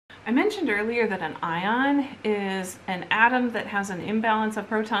I mentioned earlier that an ion is an atom that has an imbalance of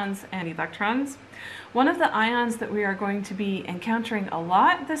protons and electrons. One of the ions that we are going to be encountering a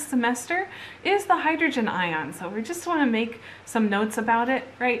lot this semester is the hydrogen ion. So we just want to make some notes about it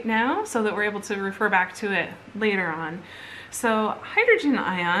right now so that we're able to refer back to it later on. So hydrogen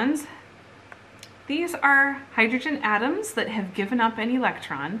ions, these are hydrogen atoms that have given up an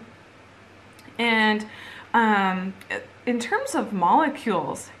electron. And in terms of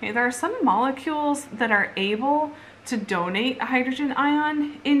molecules, okay, there are some molecules that are able to donate a hydrogen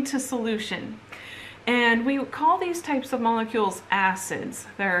ion into solution. And we call these types of molecules acids.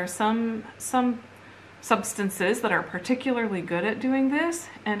 There are some substances that are particularly good at doing this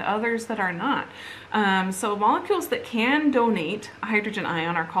and others that are not. So molecules that can donate a hydrogen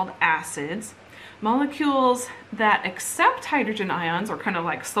ion are called acids. Molecules that accept hydrogen ions, or kind of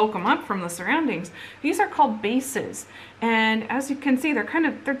like soak them up from the surroundings, these are called bases. And as you can see,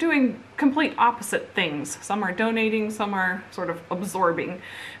 they're doing complete opposite things. Some are donating, some are sort of absorbing.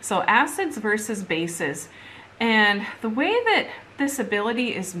 So acids versus bases. And the way that this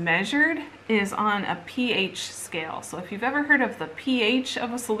ability is measured is on a pH scale. So if you've ever heard of the pH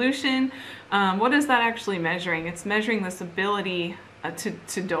of a solution, what is that actually measuring? It's measuring this ability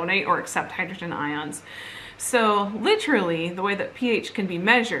to donate or accept hydrogen ions. So literally, the way that pH can be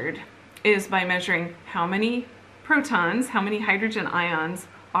measured is by measuring how many protons, how many hydrogen ions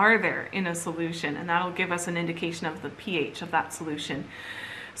are there in a solution, and that'll give us an indication of the pH of that solution.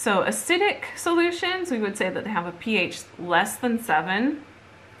 So acidic solutions, we would say that they have a pH less than 7.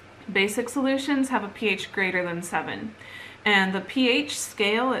 Basic solutions have a pH greater than 7. And the pH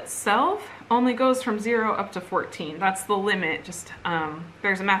scale itself only goes from 0 up to 14. That's the limit. Just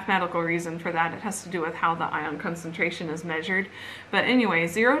there's a mathematical reason for that. It has to do with how the ion concentration is measured. But anyway,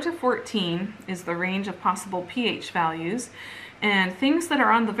 0 to 14 is the range of possible pH values. And things that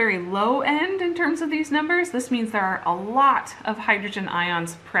are on the very low end in terms of these numbers, this means there are a lot of hydrogen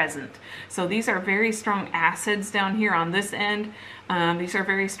ions present. So these are very strong acids down here on this end. These are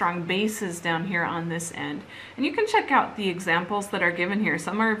very strong bases down here on this end. And you can check out the examples that are given here.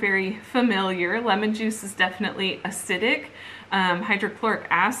 Some are very familiar. Lemon juice is definitely acidic. Hydrochloric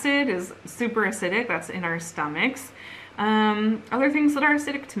acid is super acidic. That's in our stomachs. Other things that are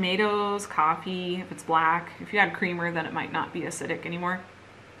acidic, tomatoes, coffee, if it's black. If you add creamer, then it might not be acidic anymore.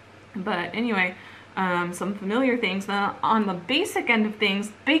 But anyway, some familiar things. Now, on the basic end of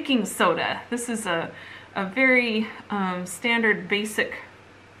things, baking soda. This is a very standard basic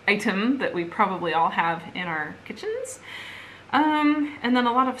item that we probably all have in our kitchens. And then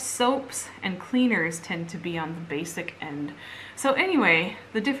a lot of soaps and cleaners tend to be on the basic end. So anyway,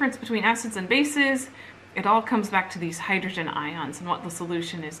 the difference between acids and bases, it all comes back to these hydrogen ions and what the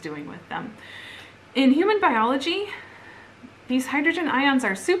solution is doing with them. In human biology, these hydrogen ions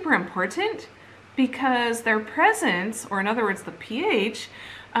are super important because their presence, or in other words, the pH,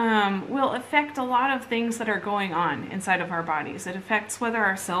 will affect a lot of things that are going on inside of our bodies. It affects whether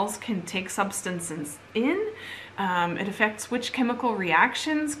our cells can take substances in. It affects which chemical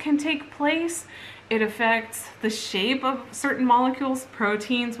reactions can take place. It affects the shape of certain molecules,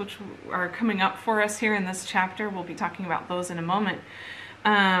 proteins, which are coming up for us here in this chapter. We'll be talking about those in a moment.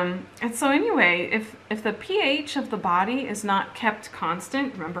 And so anyway, if the pH of the body is not kept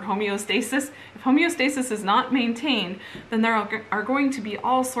constant, remember homeostasis, if homeostasis is not maintained, then there are going to be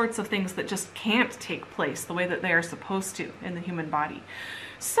all sorts of things that just can't take place the way that they are supposed to in the human body.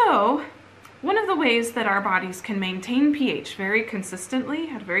 So one of the ways that our bodies can maintain pH very consistently,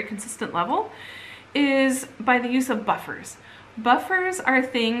 at a very consistent level, is by the use of buffers. Buffers are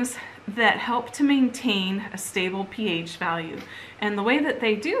things that help to maintain a stable pH value. And the way that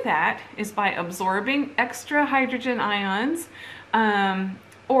they do that is by absorbing extra hydrogen ions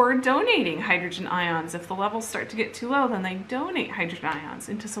or donating hydrogen ions. If the levels start to get too low, then they donate hydrogen ions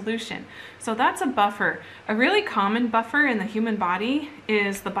into solution. So that's a buffer. A really common buffer in the human body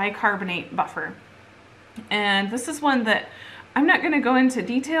is the bicarbonate buffer. And this is one that I'm not going to go into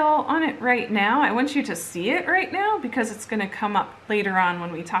detail on it right now. I want you to see it right now because it's going to come up later on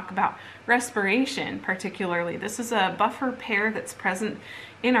when we talk about respiration particularly. This is a buffer pair that's present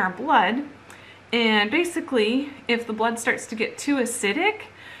in our blood. And basically, if the blood starts to get too acidic,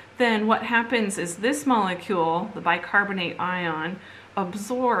 then what happens is this molecule, the bicarbonate ion,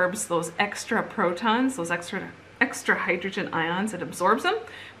 absorbs those extra protons, those extra hydrogen ions. It absorbs them,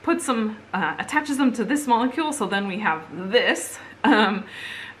 puts them, attaches them to this molecule, so then we have this.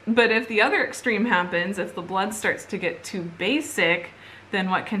 But if the other extreme happens, if the blood starts to get too basic, then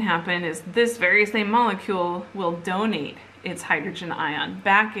what can happen is this very same molecule will donate its hydrogen ion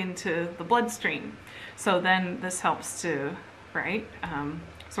back into the bloodstream. So then this helps to,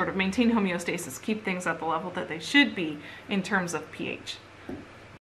 sort of maintain homeostasis, keep things at the level that they should be in terms of pH.